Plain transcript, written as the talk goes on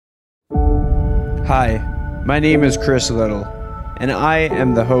Hi, my name is Chris Little, and I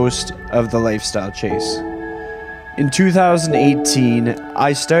am the host of The Lifestyle Chase. In 2018,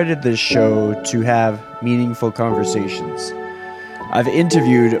 I started this show to have meaningful conversations. I've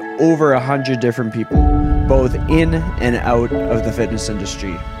interviewed over 100 different people, both in and out of the fitness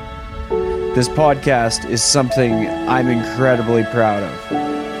industry. This podcast is something I'm incredibly proud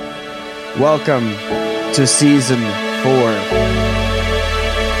of. Welcome to Season 4.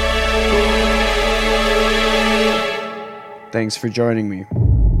 Thanks for joining me.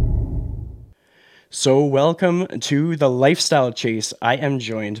 So welcome to the Lifestyle Chase. I am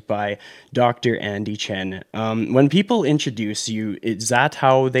joined by Dr. Andy Chen. When people introduce you, is that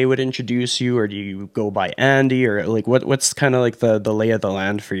how they would introduce you, or do you go by Andy, or like what's kind of like the lay of the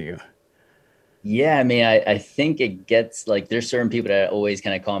land for you? Yeah, I mean, I think it gets like there's certain people that always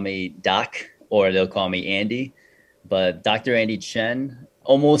kind of call me Doc or they'll call me Andy, but Dr. Andy Chen,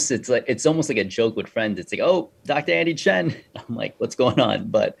 it's almost like a joke with friends. It's like, oh, Dr. Andy Chen. I'm like, what's going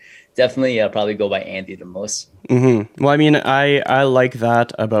on? But definitely I'll probably go by Andy the most. Mm-hmm. Well, I mean, I like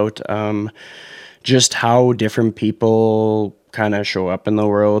that about just how different people kind of show up in the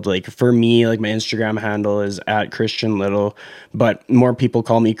world. Like for me, like my Instagram handle is at Christian Little, but more people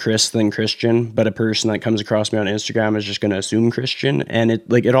call me Chris than Christian. But a person that comes across me on Instagram is just going to assume Christian. And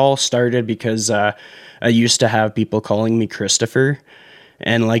it all started because I used to have people calling me Christopher.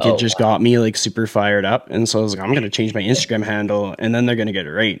 And like it just got me like super fired up. And so I was like, I'm going to change my Instagram handle and then they're going to get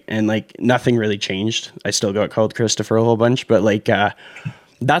it right. And like nothing really changed. I still got called Christopher a whole bunch, but like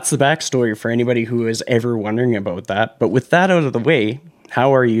that's the backstory for anybody who is ever wondering about that. But with that out of the way,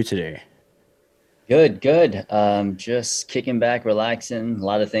 how are you today? Good. Just kicking back, relaxing. A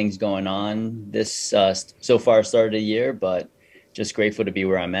lot of things going on this so far started the year, but just grateful to be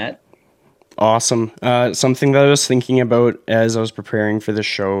where I'm at. Awesome. Something that I was thinking about as I was preparing for the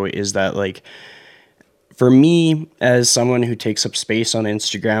show is that, like, for me, as someone who takes up space on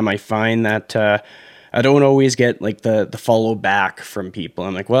Instagram, I find that I don't always get like the follow back from people.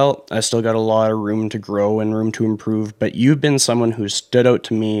 I'm like, well, I still got a lot of room to grow and room to improve, but you've been someone who stood out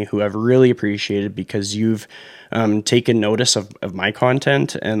to me, who I've really appreciated because you've taken notice of my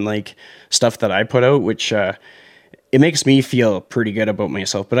content and like stuff that I put out, which it makes me feel pretty good about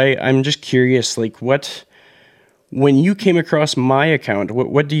myself. But I'm just curious, like when you came across my account,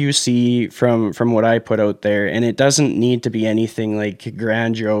 what do you see from what I put out there? And it doesn't need to be anything like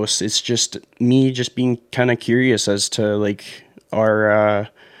grandiose. It's just me just being kind of curious as to like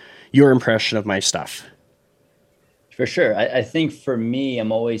your impression of my stuff. For sure. I think for me,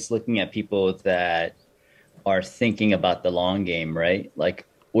 I'm always looking at people that are thinking about the long game, right? Like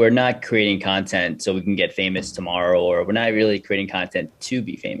we're not creating content so we can get famous tomorrow, or we're not really creating content to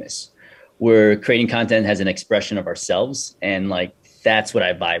be famous. We're creating content as an expression of ourselves. And like, that's what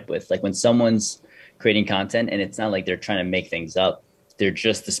I vibe with. Like when someone's creating content and it's not like they're trying to make things up, they're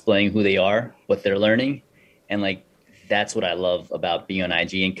just displaying who they are, what they're learning. And like, that's what I love about being on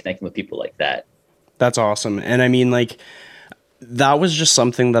IG and connecting with people like that. That's awesome. And I mean, like, that was just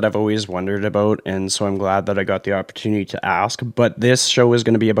something that I've always wondered about, and so I'm glad that I got the opportunity to ask. But this show is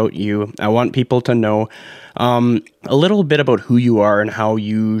going to be about you. I want people to know a little bit about who you are and how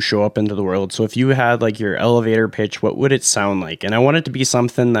you show up into the world. So if you had like your elevator pitch, what would it sound like? And I want it to be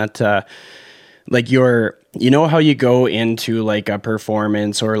something that like you know how you go into like a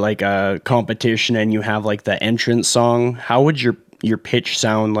performance or like a competition and you have like the entrance song? How would your pitch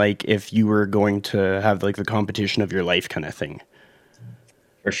sound like if you were going to have like the competition of your life kind of thing?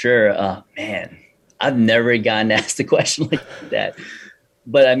 For sure. Man, I've never gotten asked a question like that.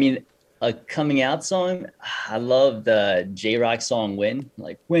 But I mean, a coming out song, I love the J-Rock song Win.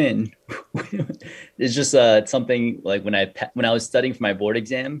 Like Win. It's just something like when I was studying for my board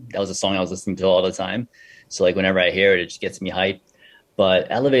exam, that was a song I was listening to all the time. So like whenever I hear it, it just gets me hyped. But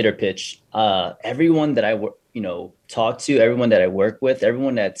elevator pitch, everyone that I talk to, everyone that I work with,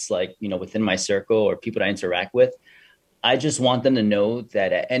 everyone that's like, within my circle or people that I interact with, I just want them to know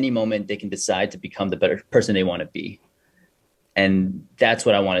that at any moment they can decide to become the better person they want to be. And that's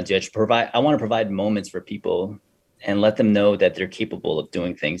what I want to do. I want to provide moments for people and let them know that they're capable of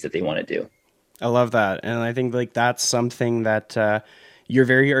doing things that they want to do. I love that. And I think like that's something that you're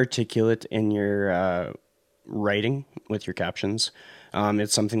very articulate in your writing with your captions.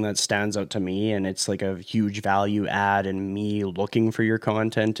 It's something that stands out to me, and it's like a huge value add in me looking for your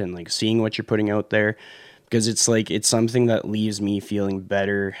content and like seeing what you're putting out there, because it's something that leaves me feeling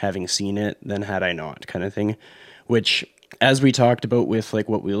better having seen it than had I not, kind of thing. Which, as we talked about with like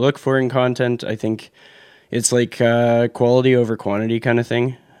what we look for in content, I think it's like quality over quantity kind of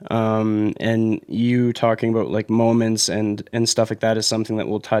thing. And you talking about like moments and stuff like that is something that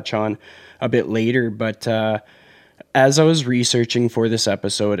we'll touch on a bit later. But as I was researching for this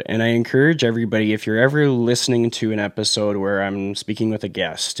episode, and I encourage everybody, if you're ever listening to an episode where I'm speaking with a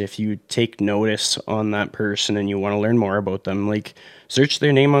guest, if you take notice on that person and you want to learn more about them, like search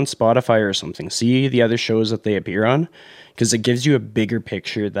their name on Spotify or something, see the other shows that they appear on, because it gives you a bigger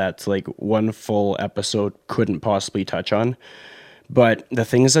picture that like one full episode couldn't possibly touch on. But the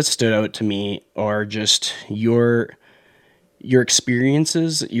things that stood out to me are just your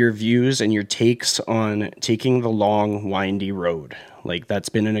experiences, your views, and your takes on taking the long, windy road. Like, that's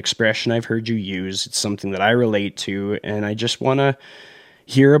been an expression I've heard you use. It's something that I relate to, and I just want to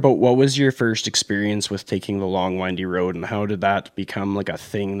hear about what was your first experience with taking the long, windy road, and how did that become like a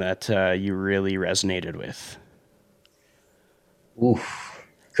thing that you really resonated with? Oof,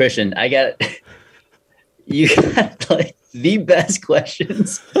 Christian, you got like the best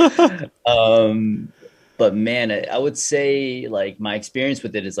questions. But man, I would say like my experience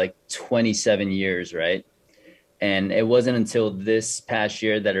with it is like 27 years, right? And it wasn't until this past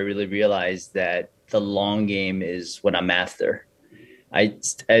year that I really realized that the long game is what I'm after. I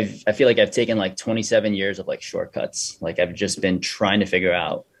feel like I've taken like 27 years of like shortcuts. Like I've just been trying to figure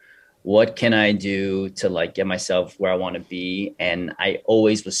out what can I do to like get myself where I want to be. And I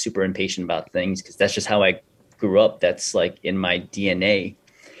always was super impatient about things because that's just how I grew up. That's like in my DNA.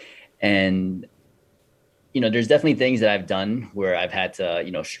 And there's definitely things that I've done where I've had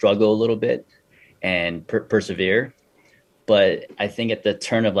to, struggle a little bit and persevere. But I think at the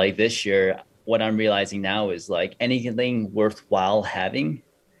turn of like this year, what I'm realizing now is like anything worthwhile having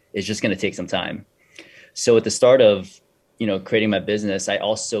is just going to take some time. So at the start of, creating my business, I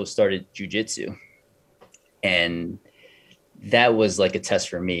also started jujitsu. And that was like a test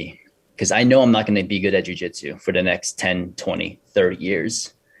for me because I know I'm not going to be good at jujitsu for the next 10, 20, 30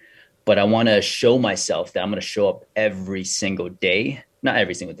 years. But I want to show myself that I'm going to show up every single day, not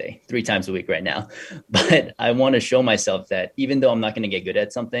every single day, 3 times a week right now. But I want to show myself that even though I'm not going to get good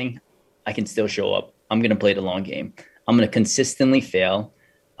at something, I can still show up. I'm going to play the long game. I'm going to consistently fail.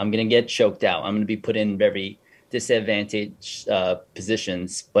 I'm going to get choked out. I'm going to be put in very disadvantaged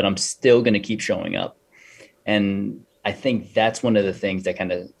positions, but I'm still going to keep showing up. And I think that's one of the things that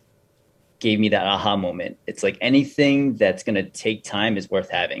kind of gave me that aha moment. It's like anything that's going to take time is worth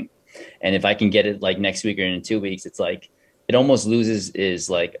having. And if I can get it like next week or in 2 weeks, it's like it almost loses is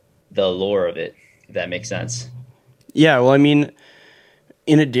like the allure of it, if that makes sense. Yeah, well, I mean,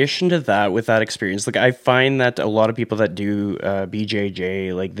 in addition to that, with that experience, like I find that a lot of people that do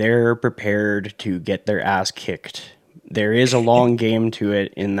BJJ, like they're prepared to get their ass kicked. There is a long game to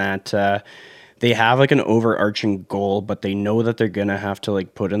it in that they have like an overarching goal, but they know that they're gonna have to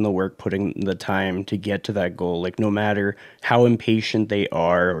like put in the work, put in the time to get to that goal. Like no matter how impatient they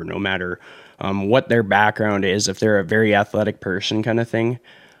are, or no matter what their background is, if they're a very athletic person, kind of thing.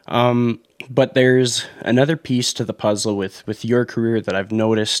 But there's another piece to the puzzle with your career that I've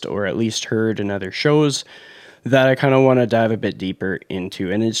noticed, or at least heard in other shows, that I kind of want to dive a bit deeper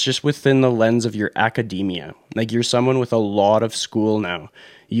into. And it's just within the lens of your academia. Like you're someone with a lot of school now.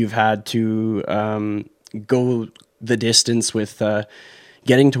 You've had to go the distance with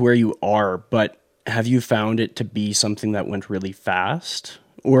getting to where you are, but have you found it to be something that went really fast?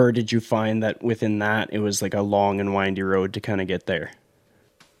 Or did you find that within that it was like a long and windy road to kind of get there?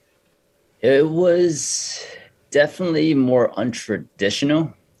 It was definitely more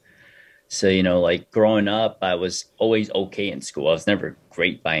untraditional. So, like growing up, I was always okay in school. I was never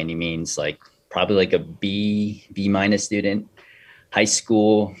great by any means, like probably like a B minus student, high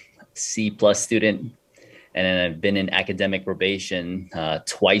school, C plus student. And then I've been in academic probation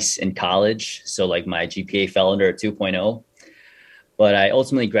twice in college. So like my GPA fell under a 2.0, but I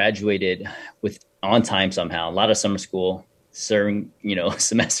ultimately graduated with on time somehow. A lot of summer school, certain,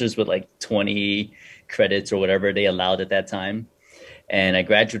 semesters with like 20 credits or whatever they allowed at that time. And I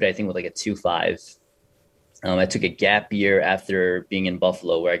graduated, I think, with like a 2.5. I took a gap year after being in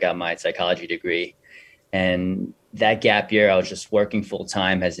Buffalo, where I got my psychology degree. And that gap year, I was just working full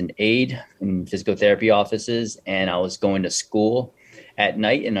time as an aide in physical therapy offices. And I was going to school at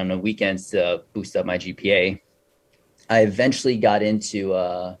night and on the weekends to boost up my GPA. I eventually got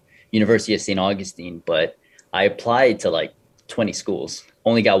into University of St. Augustine, but I applied to like 20 schools,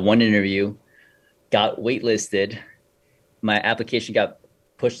 only got one interview, got waitlisted. My application got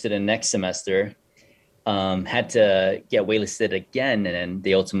pushed to the next semester, had to get waitlisted again, and then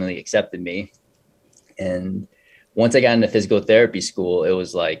they ultimately accepted me. And once I got into physical therapy school, it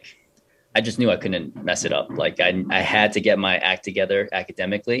was like, I just knew I couldn't mess it up. Like I had to get my act together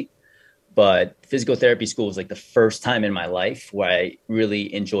academically, but physical therapy school was like the first time in my life where I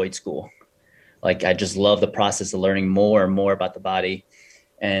really enjoyed school. Like I just love the process of learning more and more about the body.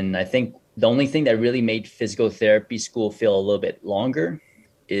 And I think the only thing that really made physical therapy school feel a little bit longer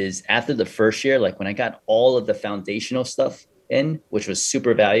is after the first year, like when I got all of the foundational stuff in, which was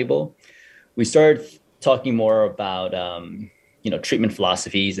super valuable, we started talking more about, treatment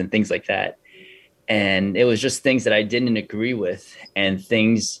philosophies and things like that. And it was just things that I didn't agree with, and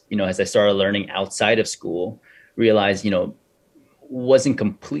things, as I started learning outside of school, realized, wasn't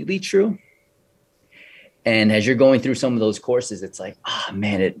completely true. And as you're going through some of those courses, it's like,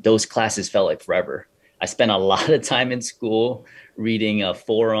 man, those classes felt like forever. I spent a lot of time in school reading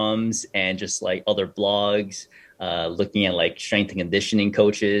forums and just like other blogs, looking at like strength and conditioning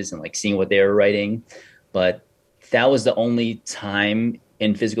coaches and like seeing what they were writing. But that was the only time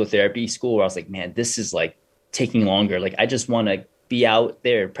in physical therapy school where I was like, man, this is like taking longer. Like, I just want to be out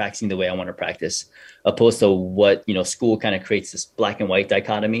there practicing the way I want to practice, opposed to what, school kind of creates this black and white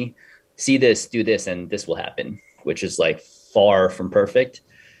dichotomy. See this, do this, and this will happen, which is like far from perfect.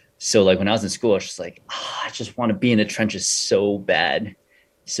 So like when I was in school, I was just like, I just want to be in the trenches so bad.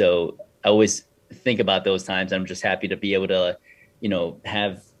 So I always think about those times. I'm just happy to be able to,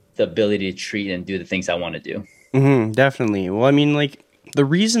 have the ability to treat and do the things I want to do. Definitely. Well, I mean, like, the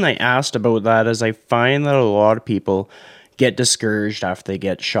reason I asked about that is I find that a lot of people get discouraged after they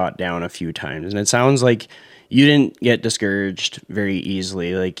get shot down a few times. And it sounds like you didn't get discouraged very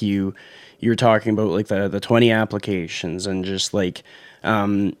easily. Like you're talking about like the 20 applications and just like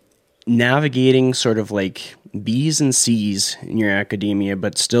navigating sort of like B's and C's in your academia,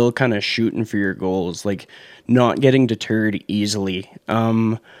 but still kind of shooting for your goals, like not getting deterred easily.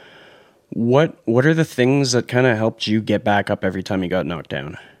 What are the things that kind of helped you get back up every time you got knocked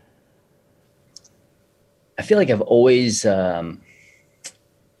down? I feel like I've always been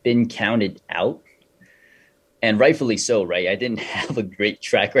counted out, and rightfully so, right? I didn't have a great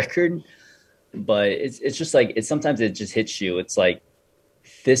track record, but it's just like, sometimes it just hits you. It's like,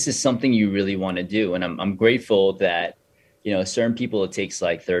 this is something you really want to do. And I'm grateful that, certain people, it takes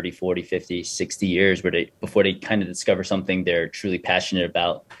like 30, 40, 50, 60 years before they kind of discover something they're truly passionate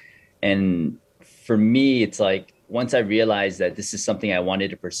about. And for me, it's like, once I realized that this is something I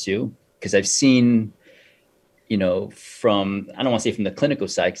wanted to pursue, because I've seen, from, I don't want to say from the clinical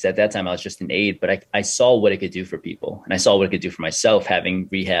side, because at that time I was just an aide, but I saw what it could do for people. And I saw what it could do for myself, having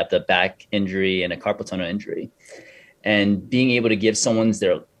rehabbed a back injury and a carpal tunnel injury. And being able to give someone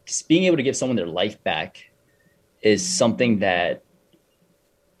their life back is something that,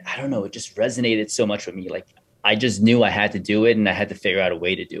 I don't know, it just resonated so much with me. Like, I just knew I had to do it, and I had to figure out a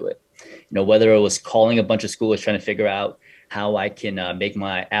way to do it. Whether it was calling a bunch of schools trying to figure out how I can make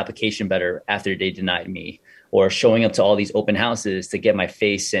my application better after they denied me, or showing up to all these open houses to get my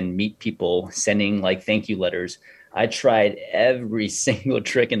face and meet people, sending like thank you letters. I tried every single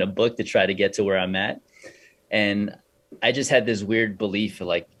trick in the book to try to get to where I'm at. And I just had this weird belief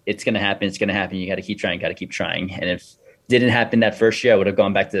like, it's going to happen. It's going to happen. You got to keep trying, got to keep trying. And if it didn't happen that first year, I would have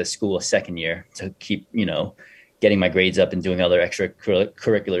gone back to the school a second year to keep, getting my grades up and doing other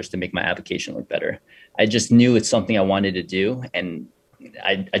extracurriculars to make my application look better. I just knew it's something I wanted to do, and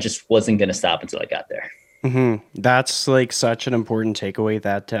I just wasn't going to stop until I got there. That's like such an important takeaway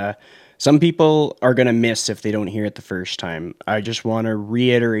that some people are going to miss if they don't hear it the first time. I just want to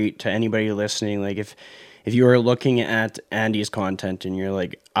reiterate to anybody listening, like if you are looking at Andy's content and you're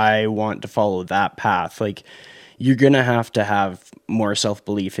like, I want to follow that path, like, you're going to have more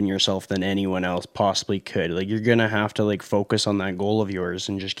self-belief in yourself than anyone else possibly could. Like, you're going to have to like focus on that goal of yours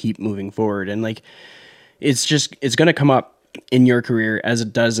and just keep moving forward. And like, it's going to come up in your career as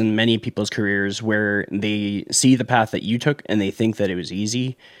it does in many people's careers, where they see the path that you took and they think that it was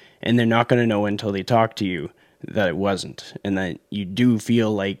easy, and they're not going to know until they talk to you that it wasn't, and that you do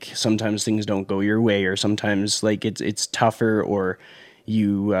feel like sometimes things don't go your way, or sometimes like it's tougher, or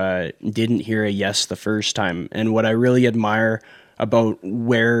you didn't hear a yes the first time. And what I really admire about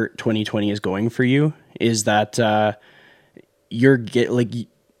where 2020 is going for you is that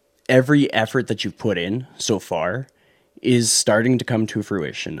every effort that you've put in so far is starting to come to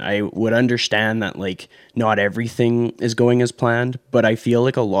fruition. I would understand that like not everything is going as planned, but I feel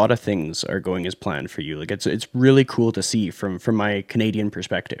like a lot of things are going as planned for you. Like it's really cool to see from my Canadian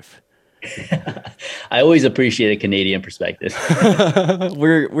perspective. I always appreciate a Canadian perspective.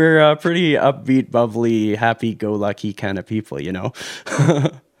 We're a pretty upbeat, bubbly, happy-go-lucky kind of people,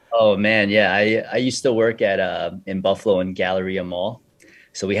 Oh man, yeah. I used to work at in Buffalo in Galleria Mall,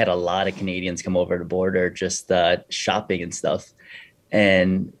 so we had a lot of Canadians come over the border just shopping and stuff.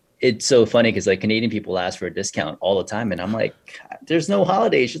 And it's so funny because like Canadian people ask for a discount all the time, and I'm like, there's no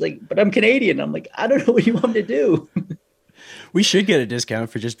holiday. She's like, but I'm Canadian. I'm like, I don't know what you want me to do. We should get a discount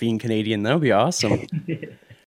for just being Canadian. That would be awesome.